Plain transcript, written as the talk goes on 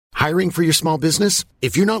Hiring for your small business?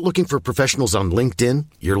 If you're not looking for professionals on LinkedIn,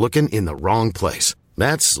 you're looking in the wrong place.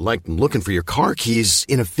 That's like looking for your car keys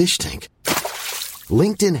in a fish tank.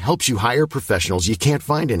 LinkedIn helps you hire professionals you can't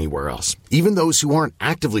find anywhere else, even those who aren't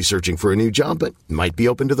actively searching for a new job but might be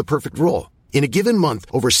open to the perfect role. In a given month,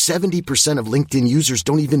 over 70% of LinkedIn users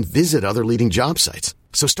don't even visit other leading job sites.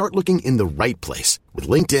 So start looking in the right place. With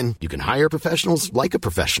LinkedIn, you can hire professionals like a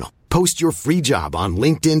professional. Post your free job on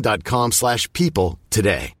linkedin.com/people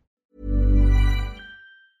today.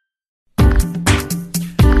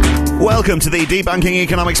 Welcome to the Debunking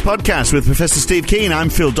Economics Podcast with Professor Steve Keen. I'm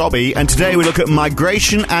Phil Dobbie, and today we look at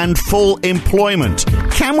migration and full employment.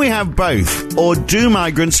 Can we have both? Or do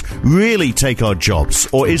migrants really take our jobs?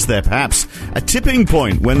 Or is there perhaps a tipping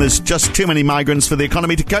point when there's just too many migrants for the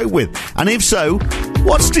economy to cope with? And if so,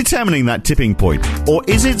 what's determining that tipping point? Or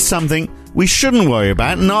is it something we shouldn't worry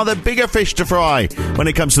about, and are there bigger fish to fry when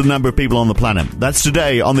it comes to the number of people on the planet? That's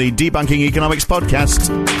today on the Debunking Economics Podcast.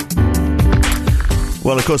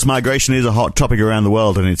 Well, of course, migration is a hot topic around the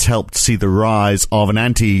world, and it's helped see the rise of an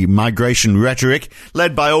anti-migration rhetoric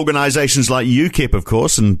led by organizations like UKIP, of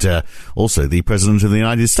course, and also the President of the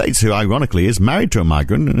United States, who ironically is married to a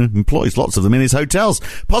migrant and employs lots of them in his hotels,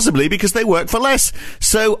 possibly because they work for less.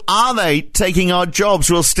 So are they taking our jobs?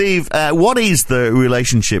 Well, Steve, what is the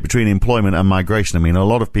relationship between employment and migration? I mean, a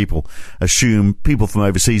lot of people assume people from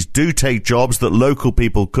overseas do take jobs that local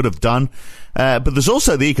people could have done. But there's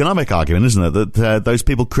also the economic argument, isn't it, that those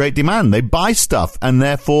people create demand. They buy stuff, and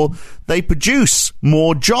therefore they produce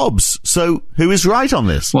more jobs. So who is right on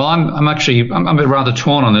this? Well, I'm a bit rather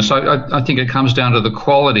torn on this. I think it comes down to the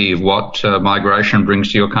quality of what migration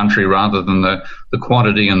brings to your country rather than the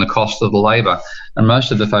quantity and the cost of the labour. And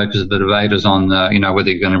most of the focus of the debate is on whether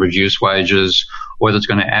you're going to reduce wages or whether it's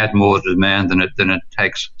going to add more demand than it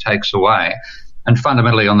takes away. And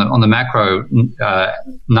fundamentally, on the macro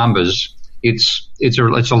numbers, it's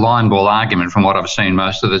a line ball argument from what I've seen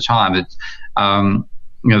most of the time. They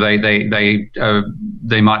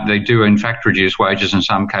do in fact reduce wages in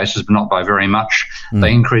some cases, but not by very much.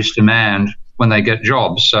 They increase demand when they get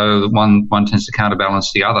jobs, so one tends to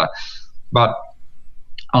counterbalance the other. But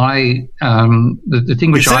the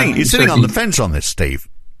thing which you're sitting on the fence on this, Steve.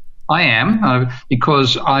 I am,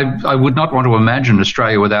 because I would not want to imagine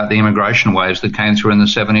Australia without the immigration waves that came through in the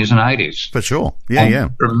 70s and 80s. For sure. Yeah.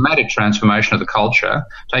 Dramatic transformation of the culture,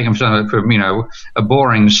 taken from a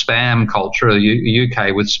boring spam culture, the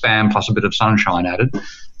UK with spam plus a bit of sunshine added,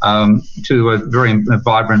 to a very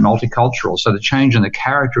vibrant multicultural. So the change in the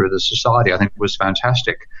character of the society, I think, was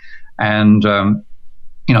fantastic. And as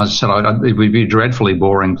I said, it would be a dreadfully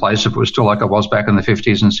boring place if it was still like it was back in the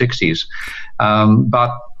 50s and 60s.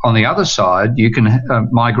 But on the other side, you can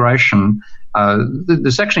migration.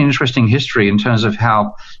 There's actually an interesting history in terms of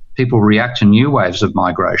how people react to new waves of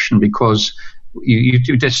migration, because you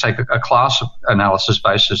just take a class analysis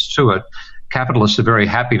basis to it. Capitalists are very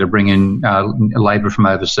happy to bring in labour from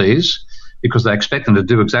overseas, because they expect them to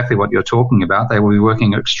do exactly what you're talking about. They will be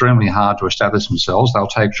working extremely hard to establish themselves. They'll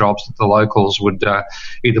take jobs that the locals would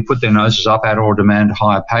either put their noses up at or demand a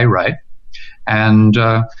higher pay rate.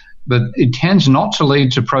 But it tends not to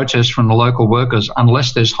lead to protests from the local workers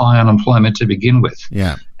unless there's high unemployment to begin with.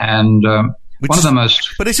 Yeah. And one of the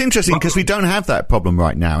most... But it's interesting because we don't have that problem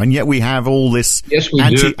right now, and yet we have all this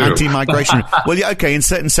anti-migration. Well, yeah, okay, in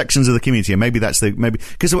certain sections of the community, and maybe that's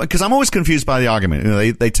because I'm always confused by the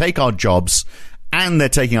argument. They take our jobs and they're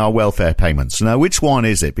taking our welfare payments. Now, which one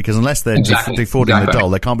is it? Because unless they're defrauding the dole,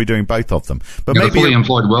 they can't be doing both of them. But you're maybe a fully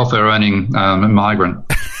employed welfare earning migrant.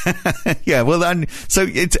 Yeah, well,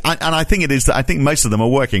 I think it is. I think most of them are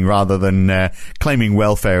working rather than claiming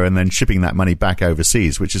welfare and then shipping that money back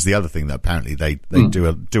overseas, which is the other thing that apparently they do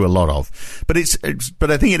a lot of. But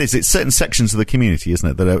I think it's certain sections of the community, isn't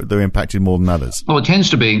it, that are impacted more than others. Well, it tends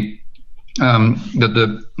to be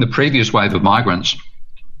that the previous wave of migrants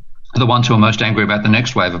are the ones who are most angry about the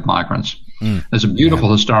next wave of migrants. There's a beautiful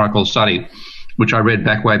historical study which I read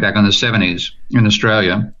way back in the 70s in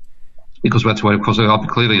Australia, because that's what, of course,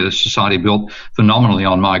 clearly the society built phenomenally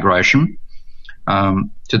on migration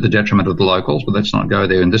to the detriment of the locals, but let's not go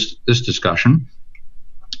there in this discussion.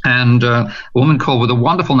 And a woman called, with a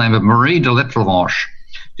wonderful name of Marie de Letlanche,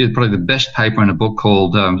 did probably the best paper in a book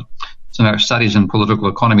called Studies in Political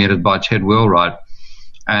Economy, edited by Ted Wheelwright.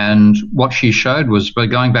 And what she showed was, by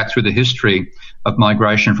going back through the history of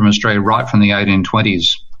migration from Australia right from the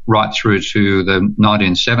 1820s right through to the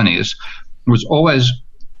 1970s, was always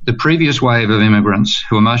the previous wave of immigrants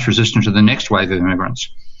who were most resistant to the next wave of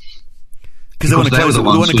immigrants. Because they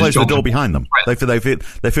want to close the door behind them. They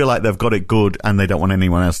feel like they've got it good and they don't want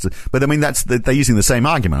anyone else to. But I mean, they're using the same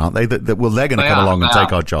argument, aren't they? That they're going to come along and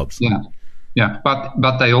take our jobs. Yeah.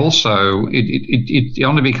 But they also it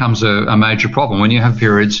only becomes a major problem when you have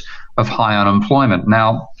periods of high unemployment.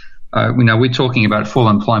 Now, we're talking about full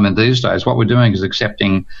employment these days. What we're doing is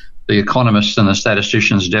accepting the economists and the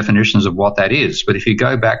statisticians' definitions of what that is. But if you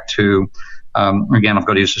go back to again, I've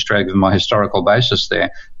got to use Australia as my historical basis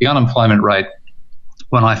there. The unemployment rate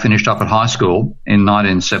when I finished up at high school in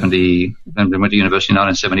 1970 and went to university in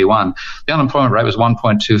 1971, the unemployment rate was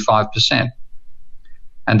 1.25%.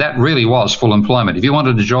 And that really was full employment. If you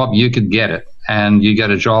wanted a job, you could get it. And you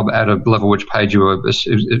get a job at a level which paid you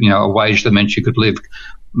a wage that meant you could live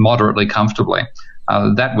moderately comfortably.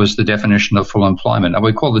 That was the definition of full employment. And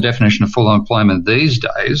we call the definition of full employment these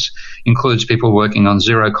days includes people working on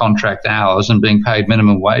zero contract hours and being paid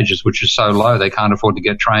minimum wages, which is so low they can't afford to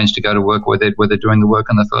get trains to go to work where they're doing the work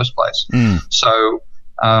in the first place. So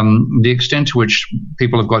the extent to which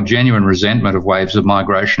people have got genuine resentment of waves of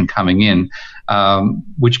migration coming in,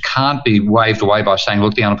 which can't be waved away by saying,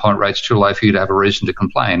 look, the unemployment rate's too low for you to have a reason to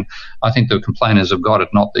complain. I think the complainers have got it,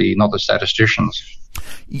 not the statisticians.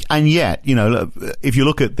 And yet, if you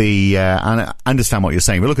look at I understand what you're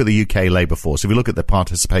saying, but look at the UK labour force. If you look at the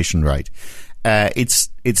participation rate, it's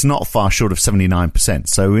not far short of 79%.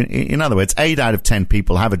 So in other words, 8 out of 10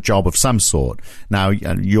 people have a job of some sort. Now,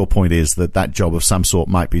 your point is that job of some sort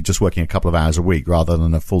might be just working a couple of hours a week rather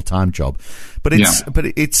than a full-time job. But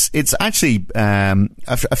it's actually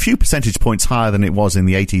a few percentage points higher than it was in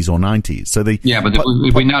the 80s or 90s. So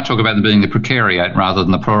we now talk about them being the precariat rather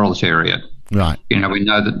than the proletariat. Right. We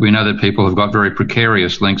know that people have got very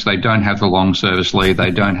precarious links. They don't have the long service leave.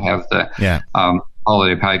 They don't have the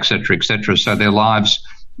holiday pay, et cetera, so their lives,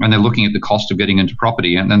 and they're looking at the cost of getting into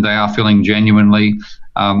property, and then they are feeling genuinely,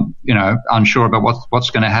 unsure about what's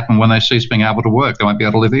going to happen when they cease being able to work. They won't be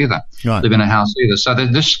able to live in a house either. So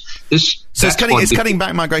is cutting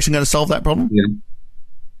back migration going to solve that problem? Yeah.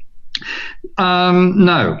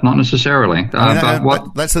 No, not necessarily. But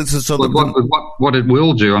what it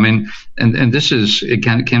will do, and this is, it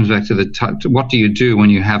comes back to what do you do when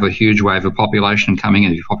you have a huge wave of population coming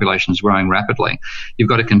in? If your population is growing rapidly, you've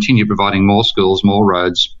got to continue providing more schools, more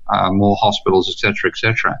roads, more hospitals, et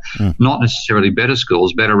cetera, not necessarily better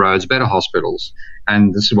schools, better roads, better hospitals.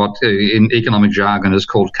 And this is what in economic jargon is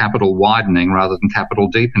called capital widening rather than capital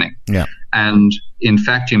deepening. Yeah. And in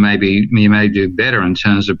fact, you may do better in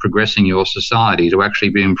terms of progressing your society to actually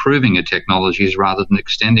be improving your technologies rather than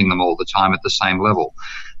extending them all the time at the same level.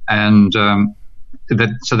 And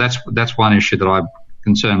that's one issue that I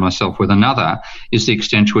concern myself with. Another is the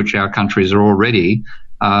extent to which our countries are already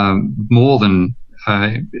more than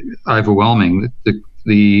overwhelming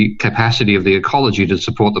the capacity of the ecology to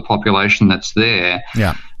support the population that's there.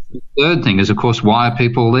 Yeah. The third thing is, of course, why are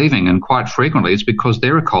people leaving? And quite frequently it's because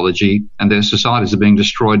their ecology and their societies are being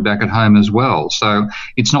destroyed back at home as well. So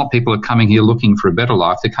it's not people are coming here looking for a better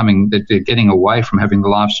life. They're getting away from having the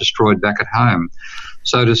lives destroyed back at home.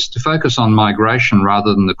 So to focus on migration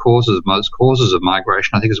rather than most causes of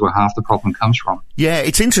migration, I think is where half the problem comes from. Yeah,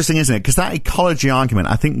 it's interesting, isn't it? Because that ecology argument,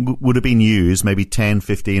 I think, would have been used maybe 10,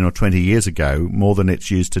 15 or 20 years ago more than it's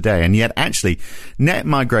used today. And yet, actually, net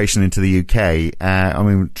migration into the UK,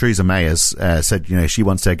 Theresa May has said, she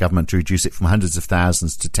wants their government to reduce it from hundreds of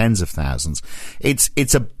thousands to tens of thousands.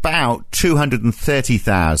 It's about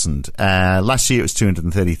 230,000. Last year it was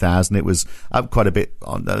 230,000. It was up quite a bit,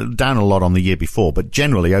 down a lot on the year before, but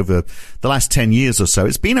generally over the last 10 years or so,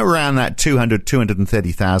 it's been around that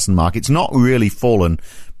 230,000 mark. It's not really fallen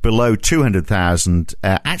below 200,000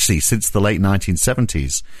 actually since the late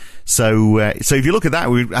 1970s. So if you look at that,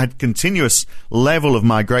 we've had continuous level of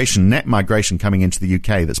migration, net migration coming into the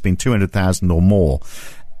UK that's been 200,000 or more.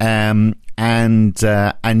 And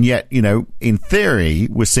yet, in theory,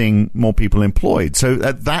 we're seeing more people employed. So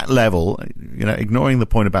at that level, ignoring the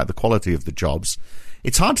point about the quality of the jobs,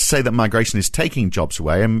 it's hard to say that migration is taking jobs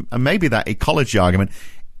away, and maybe that ecology argument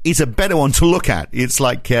is a better one to look at. It's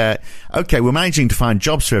like, okay, we're managing to find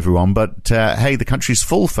jobs for everyone, but hey, the country's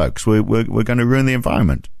full, folks. We're going to ruin the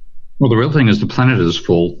environment. Well, the real thing is the planet is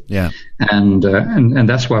full. Yeah. And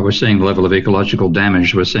that's why we're seeing the level of ecological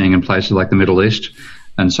damage we're seeing in places like the Middle East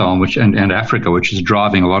and so on, and Africa, which is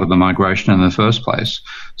driving a lot of the migration in the first place.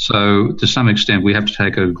 So to some extent, we have to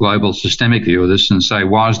take a global systemic view of this and say,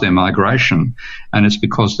 why is there migration? And it's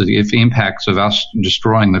because if the impacts of us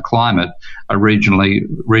destroying the climate are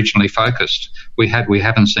regionally focused. We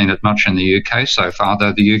haven't seen it much in the UK so far,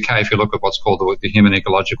 though the UK, if you look at what's called the human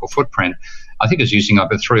ecological footprint, I think is using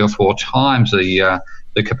up 3 or 4 times the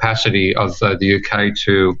capacity of the UK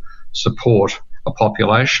to support a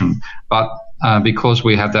population. But because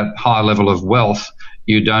we have that high level of wealth,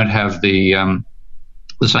 you don't have the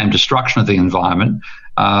same destruction of the environment.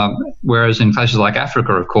 Whereas in places like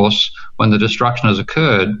Africa, of course, when the destruction has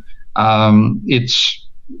occurred, it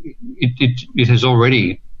has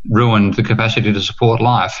already ruined the capacity to support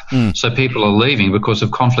life. So people are leaving because of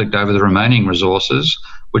conflict over the remaining resources,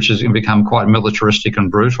 which has become quite militaristic and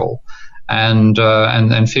brutal, and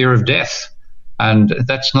fear of death. And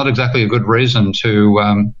that's not exactly a good reason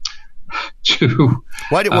to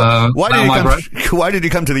why did you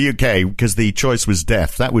come to the UK? Because the choice was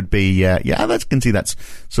death. That would be I can see that's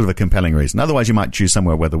sort of a compelling reason. Otherwise, you might choose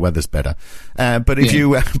somewhere where the weather's better. But if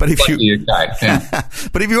you are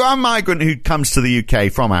a migrant who comes to the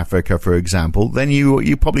UK from Africa, for example, then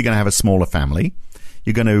you're probably going to have a smaller family.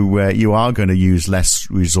 You are going to use less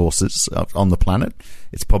resources on the planet.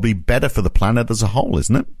 It's probably better for the planet as a whole,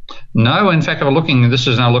 isn't it? No, in fact, this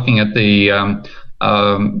is now looking at the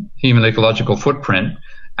human ecological footprint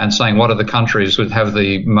and saying what are the countries that have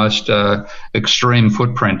the most extreme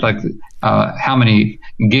footprint, like how many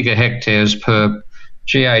gigahectares per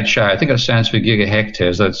GHA. I think it stands for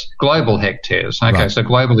gigahectares. That's global hectares. Okay, right. So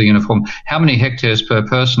globally uniform. How many hectares per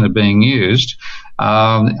person are being used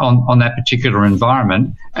on that particular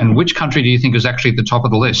environment, and which country do you think is actually at the top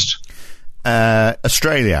of the list?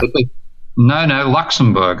 Australia. No,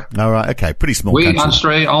 Luxembourg. All right, okay, pretty small country.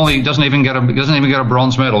 Australia only doesn't even get a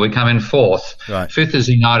bronze medal. We come in fourth. Right. Fifth is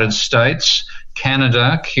the United States,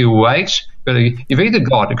 Canada, Kuwait. But you've either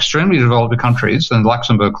got extremely developed countries, and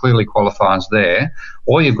Luxembourg clearly qualifies there,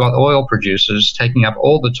 or you've got oil producers taking up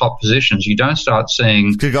all the top positions. You don't start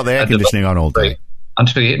seeing. You've got the air conditioning on all day.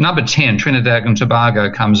 Until number 10, Trinidad and Tobago,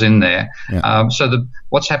 comes in there. Yeah.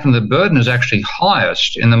 What's happened, the burden is actually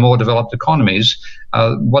highest in the more developed economies.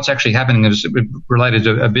 What's actually happening is related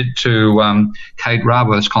a bit to Kate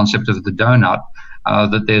Raworth's concept of the donut,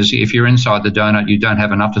 that if you're inside the donut, you don't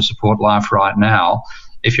have enough to support life right now.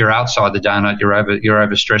 If you're outside the donut, you're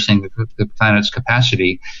overstressing the planet's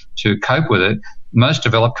capacity to cope with it. Most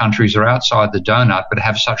developed countries are outside the donut, but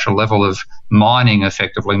have such a level of mining of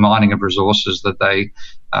resources that they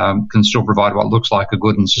can still provide what looks like a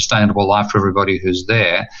good and sustainable life for everybody who's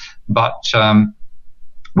there. But and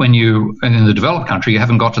in the developed country, you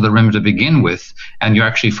haven't got to the rim to begin with, and you're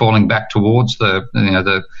actually falling back towards the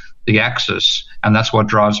axis, and that's what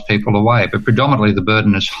drives people away. But predominantly, the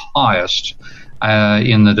burden is highest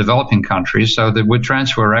in the developing countries, so the wood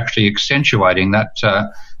transfer are actually accentuating that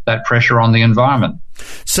pressure on the environment.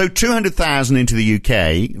 So 200,000 into the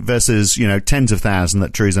UK versus tens of thousands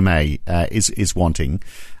that Theresa May is wanting.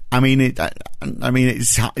 I mean,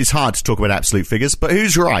 it's hard to talk about absolute figures, but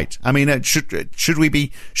who's right? I mean, should we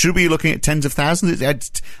be looking at tens of thousands?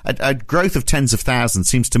 A growth of tens of thousands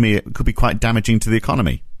seems to me it could be quite damaging to the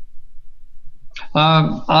economy.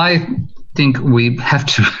 I think we have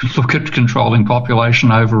to look at controlling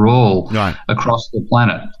population overall across the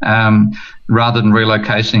planet, rather than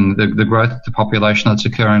relocating the growth of the population that's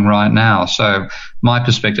occurring right now. So my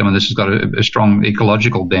perspective, and this has got a strong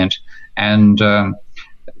ecological bent, and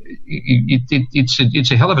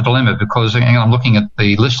it's a hell of a dilemma, because I'm looking at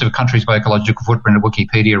the list of countries by ecological footprint at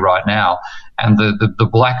Wikipedia right now, and the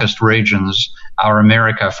blackest regions are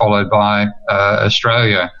America, followed by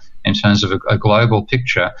Australia. In terms of a global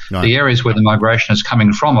picture, the areas where the migration is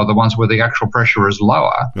coming from are the ones where the actual pressure is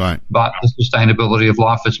lower, but the sustainability of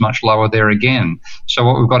life is much lower there again. So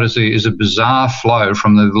what we've got is a bizarre flow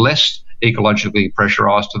from the less ecologically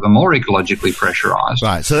pressurized to the more ecologically pressurized.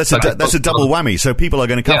 Right. So that's a double whammy. So people are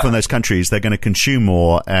going to come from those countries, they're going to consume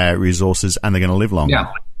more resources, and they're going to live longer.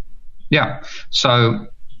 Yeah. So,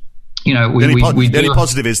 the only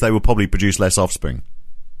positive is they will probably produce less offspring.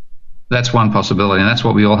 That's one possibility, and that's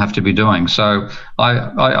what we all have to be doing. So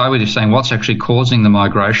I was just saying what's actually causing the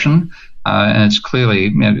migration, and it's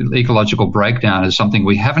clearly ecological breakdown is something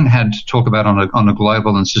we haven't had to talk about on a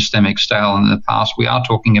global and systemic scale in the past. We are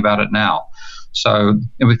talking about it now. So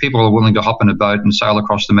if people are willing to hop in a boat and sail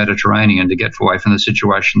across the Mediterranean to get away from the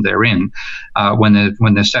situation they're in,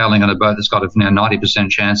 when they're sailing on a boat that's got a 90%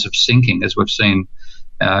 chance of sinking, as we've seen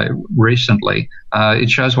recently, it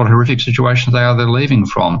shows what horrific situations they're leaving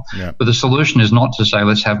from. Yeah. But the solution is not to say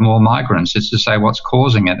let's have more migrants, it's to say what's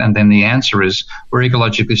causing it, and then the answer is we're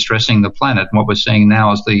ecologically stressing the planet, and what we're seeing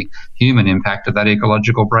now is the human impact of that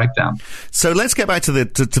ecological breakdown. So let's get back to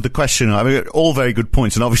the question. I mean, all very good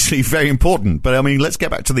points and obviously very important, but I mean, let's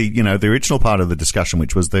get back to the original part of the discussion,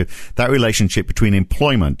 which was that relationship between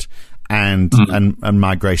employment and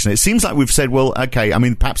migration. It seems like we've said, well, okay, I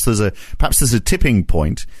mean, perhaps there's a tipping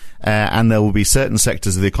point, and there will be certain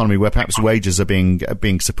sectors of the economy where perhaps wages are being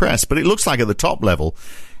suppressed. But it looks like at the top level,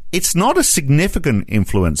 it's not a significant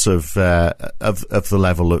influence of the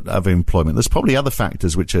level of employment. There's probably other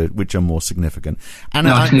factors which are more significant. And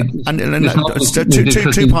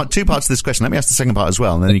two parts of this question. Let me ask the second part as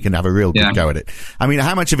well, and then you can have a real good go at it. I mean,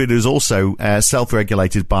 how much of it is also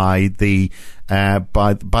self-regulated by the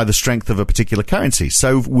strength of a particular currency?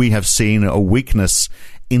 So we have seen a weakness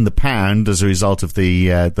in the pound as a result of the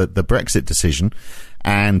Brexit decision.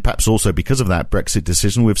 And perhaps also because of that Brexit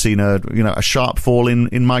decision, we've seen a sharp fall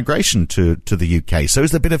in migration to the UK. So is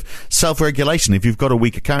there a bit of self-regulation? If you've got a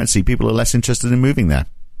weaker currency, people are less interested in moving there.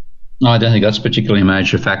 No, I don't think that's particularly a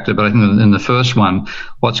major factor, but I think in the first one,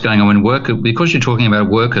 what's going on because you're talking about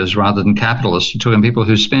workers rather than capitalists, you're talking people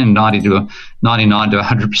who spend 99 to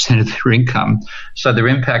 100% of their income. So their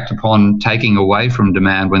impact upon taking away from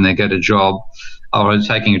demand when they get a job or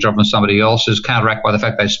taking a job from somebody else is counteracted by the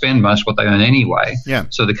fact they spend most what they earn anyway. Yeah.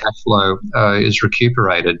 So the cash flow is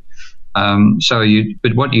recuperated.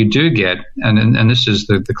 But what you do get, and this is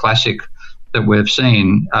the classic that we've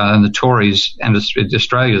seen, and the Tories and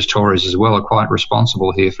Australia's Tories as well are quite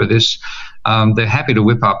responsible here for this. They're happy to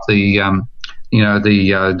whip up the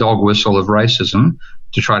dog whistle of racism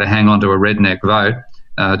to try to hang on to a redneck vote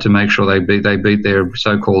to make sure they beat their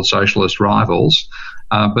so-called socialist rivals.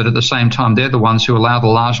 But at the same time, they're the ones who allow the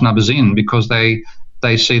large numbers in because they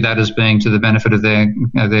see that as being to the benefit of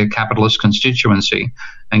their capitalist constituency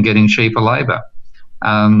and getting cheaper labour.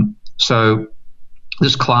 So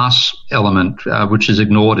this class element, which is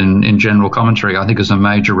ignored in general commentary, I think is a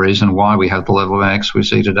major reason why we have the level of X we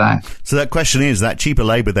see today. So that question is, that cheaper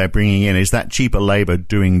labour they're bringing in, is that cheaper labour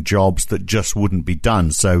doing jobs that just wouldn't be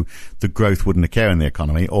done, so the growth wouldn't occur in the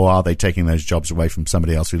economy, or are they taking those jobs away from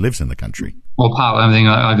somebody else who lives in the country? Well,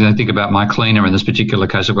 I think about my cleaner in this particular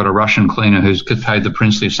case. I've got a Russian cleaner who's paid the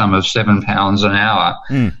princely sum of £7 an hour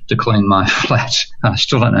to clean my flat. I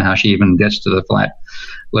still don't know how she even gets to the flat,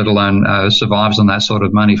 let alone survives on that sort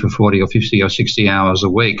of money for 40 or 50 or 60 hours a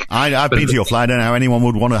week. I've been to your flat. I don't know how anyone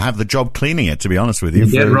would want to have the job cleaning it, to be honest with you,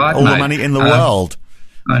 for right, all mate. The money in the world.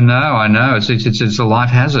 I know. It's a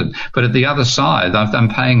life hazard. But at the other side, I'm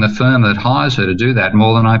paying the firm that hires her to do that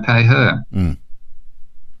more than I pay her.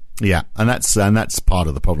 Yeah, and that's part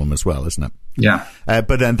of the problem as well, isn't it? Yeah.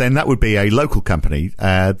 But then that would be a local company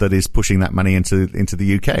that is pushing that money into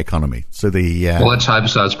the UK economy. So well, let's hope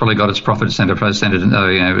so. It's probably got its profit centre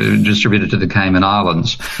distributed to the Cayman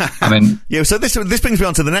Islands. I mean, yeah. So this brings me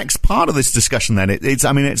on to the next part of this discussion. Then it's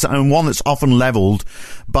one that's often levelled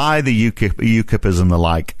by the UKIPers and the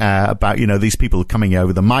like about these people coming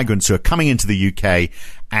over, the migrants who are coming into the UK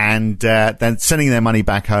and then sending their money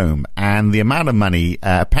back home. And the amount of money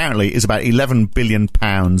apparently is about £11 billion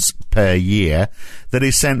per year that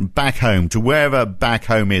is sent back home to wherever back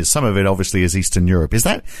home is. Some of it obviously is Eastern Europe. Is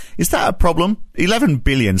that a problem? 11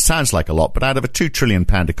 billion sounds like a lot, but out of a £2 trillion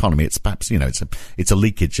economy, it's perhaps it's a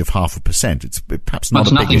leakage of 0.5%. It's perhaps not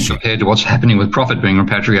a big issue. It's nothing compared to what's happening with profit being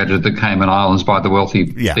repatriated to the Cayman Islands by the wealthy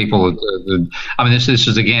people. I mean, this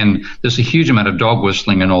is again, there's a huge amount of dog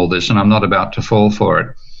whistling in all this, and I'm not about to fall for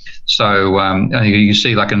it. So you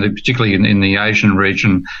see, like particularly in the Asian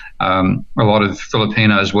region, a lot of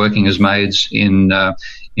Filipinos working as maids in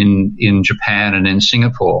Japan and in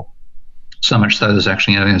Singapore. So much so there's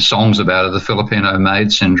actually songs about it, the Filipino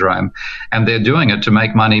maid syndrome, and they're doing it to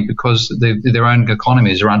make money because their own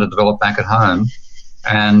economies are underdeveloped back at home,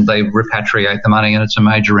 and they repatriate the money, and it's a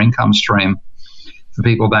major income stream for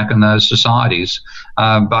people back in those societies.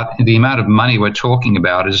 But the amount of money we're talking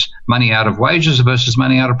about is money out of wages versus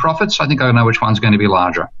money out of profits. I think I know which one's going to be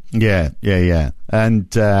larger. Yeah. And,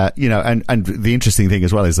 and the interesting thing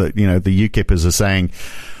as well is that, the UKIPers are saying,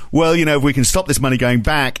 well, if we can stop this money going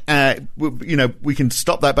back, we can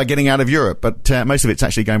stop that by getting out of Europe. But most of it's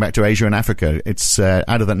actually going back to Asia and Africa. It's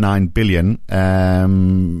out of that 9 billion,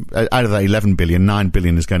 out of that 11 billion, 9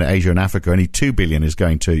 billion is going to Asia and Africa. Only 2 billion is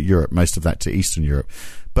going to Europe, most of that to Eastern Europe.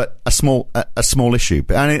 But a small issue.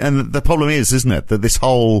 And the problem is, isn't it, that this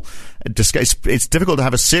whole it's difficult to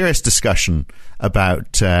have a serious discussion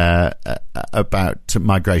about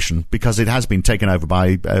migration because it has been taken over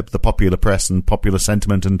by the popular press and popular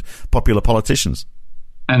sentiment and popular politicians.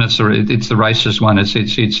 And it's the racist one.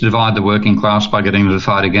 It's divide the working class by getting them to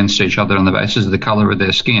fight against each other on the basis of the colour of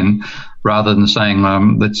their skin, rather than saying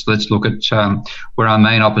let's look at where our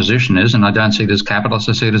main opposition is. And I don't see it as capitalists;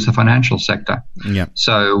 I see it as the financial sector. Yeah.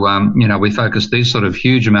 So we focus these sort of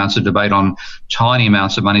huge amounts of debate on tiny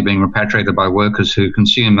amounts of money being repatriated by workers who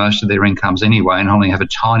consume most of their incomes anyway, and only have a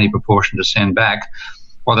tiny proportion to send back,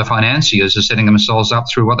 while the financiers are setting themselves up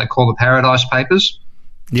through what they call the Paradise Papers.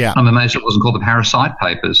 Yeah, I'm amazed it wasn't called the Parasite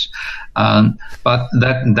Papers. But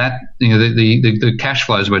the cash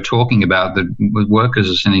flows we're talking about that workers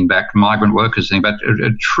are sending back, migrant workers are sending back, are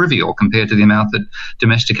trivial compared to the amount that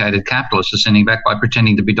domesticated capitalists are sending back by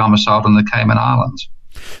pretending to be domiciled on the Cayman Islands.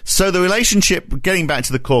 So the relationship, getting back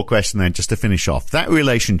to the core question then, just to finish off, that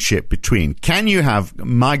relationship between, can you have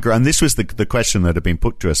migrant, and this was the question that had been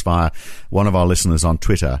put to us via one of our listeners on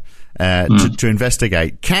Twitter, to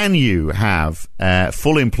investigate, can you have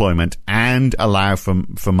full employment and allow for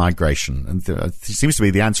migration? And it seems to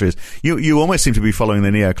be the answer is, you almost seem to be following the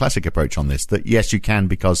neoclassic approach on this, that yes, you can,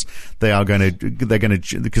 because they're going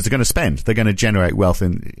to spend, they're going to generate wealth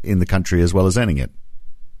in the country as well as earning it.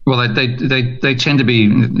 Well, they tend to be,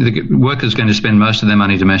 the workers going to spend most of their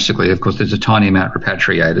money domestically. Of course, there's a tiny amount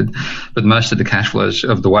repatriated, but most of the cash flows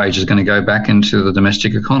of the wage is going to go back into the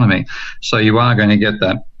domestic economy. So you are going to get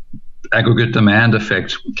that aggregate demand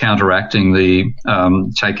effect counteracting the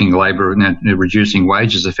taking labour and reducing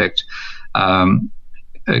wages effect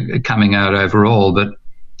coming out overall. But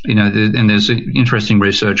and there's interesting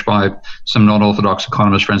research by some non-orthodox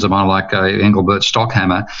economist friends of mine like Engelbert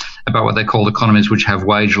Stockhammer about what they call economies which have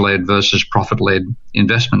wage-led versus profit-led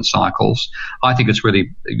investment cycles. I think it's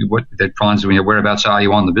really what that finds whereabouts are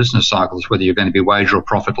you on the business cycles, whether you're going to be wage or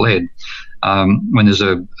profit-led. When there's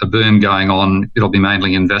a boom going on, it'll be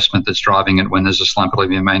mainly investment that's driving it. When there's a slump, it'll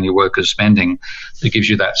be mainly workers spending that gives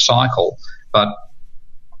you that cycle. But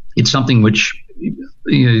it's something which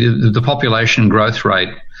the population growth rate.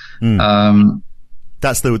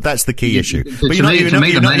 That's the key issue. But you're not going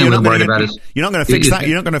to fix that.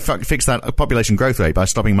 You're not going to fix that population growth rate by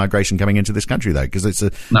stopping migration coming into this country, though, because it's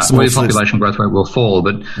population growth rate will fall.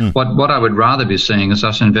 But what I would rather be seeing is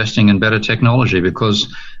us investing in better technology,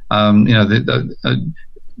 because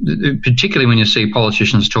particularly when you see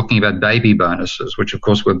politicians talking about baby bonuses, which of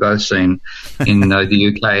course we've both seen in the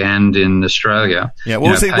UK and in Australia. Yeah,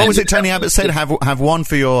 what was it Tony Abbott said? Have one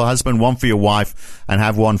for your husband, one for your wife, and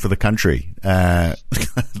have one for the country. That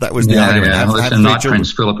was the argument. Yeah. Well, it's a night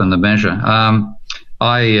Prince Philip and the measure.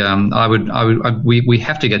 We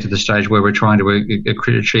have to get to the stage where we're trying to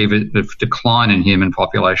achieve a decline in human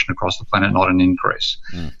population across the planet, not an increase.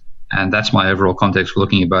 Mm. And that's my overall context for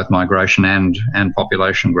looking at both migration and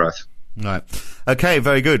population growth. Right. Okay,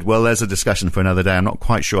 very good. Well, there's a discussion for another day. I'm not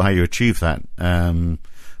quite sure how you achieve that. But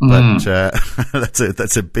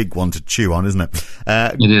that's a big one to chew on, isn't it?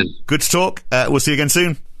 It is. Good to talk. We'll see you again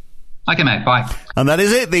soon. Okay, mate. Bye. And that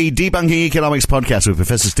is it, the Debunking Economics podcast with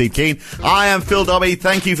Professor Steve Keen. I am Phil Dobbie.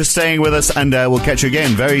 Thank you for staying with us, and we'll catch you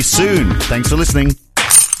again very soon. Thanks for listening.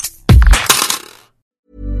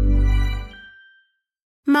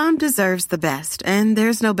 Mom deserves the best, and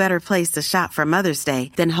there's no better place to shop for Mother's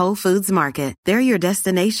Day than Whole Foods Market. They're your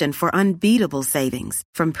destination for unbeatable savings,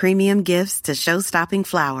 from premium gifts to show-stopping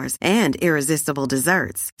flowers and irresistible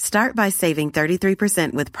desserts. Start by saving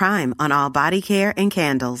 33% with Prime on all body care and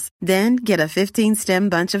candles. Then get a 15-stem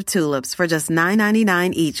bunch of tulips for just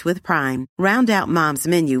 $9.99 each with Prime. Round out Mom's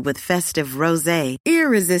menu with festive rosé,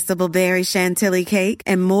 irresistible berry chantilly cake,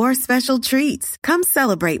 and more special treats. Come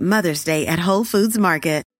celebrate Mother's Day at Whole Foods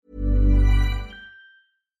Market.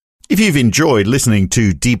 If you've enjoyed listening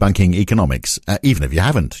to Debunking Economics, even if you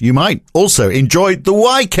haven't, you might also enjoy the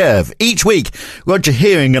Y-Curve. Each week, Roger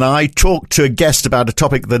Hearing and I talk to a guest about a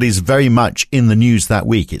topic that is very much in the news that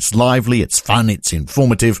week. It's lively, it's fun, it's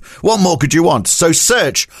informative. What more could you want? So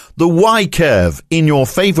search the Y-Curve in your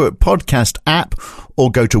favourite podcast app or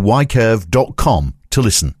go to ycurve.com to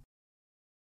listen.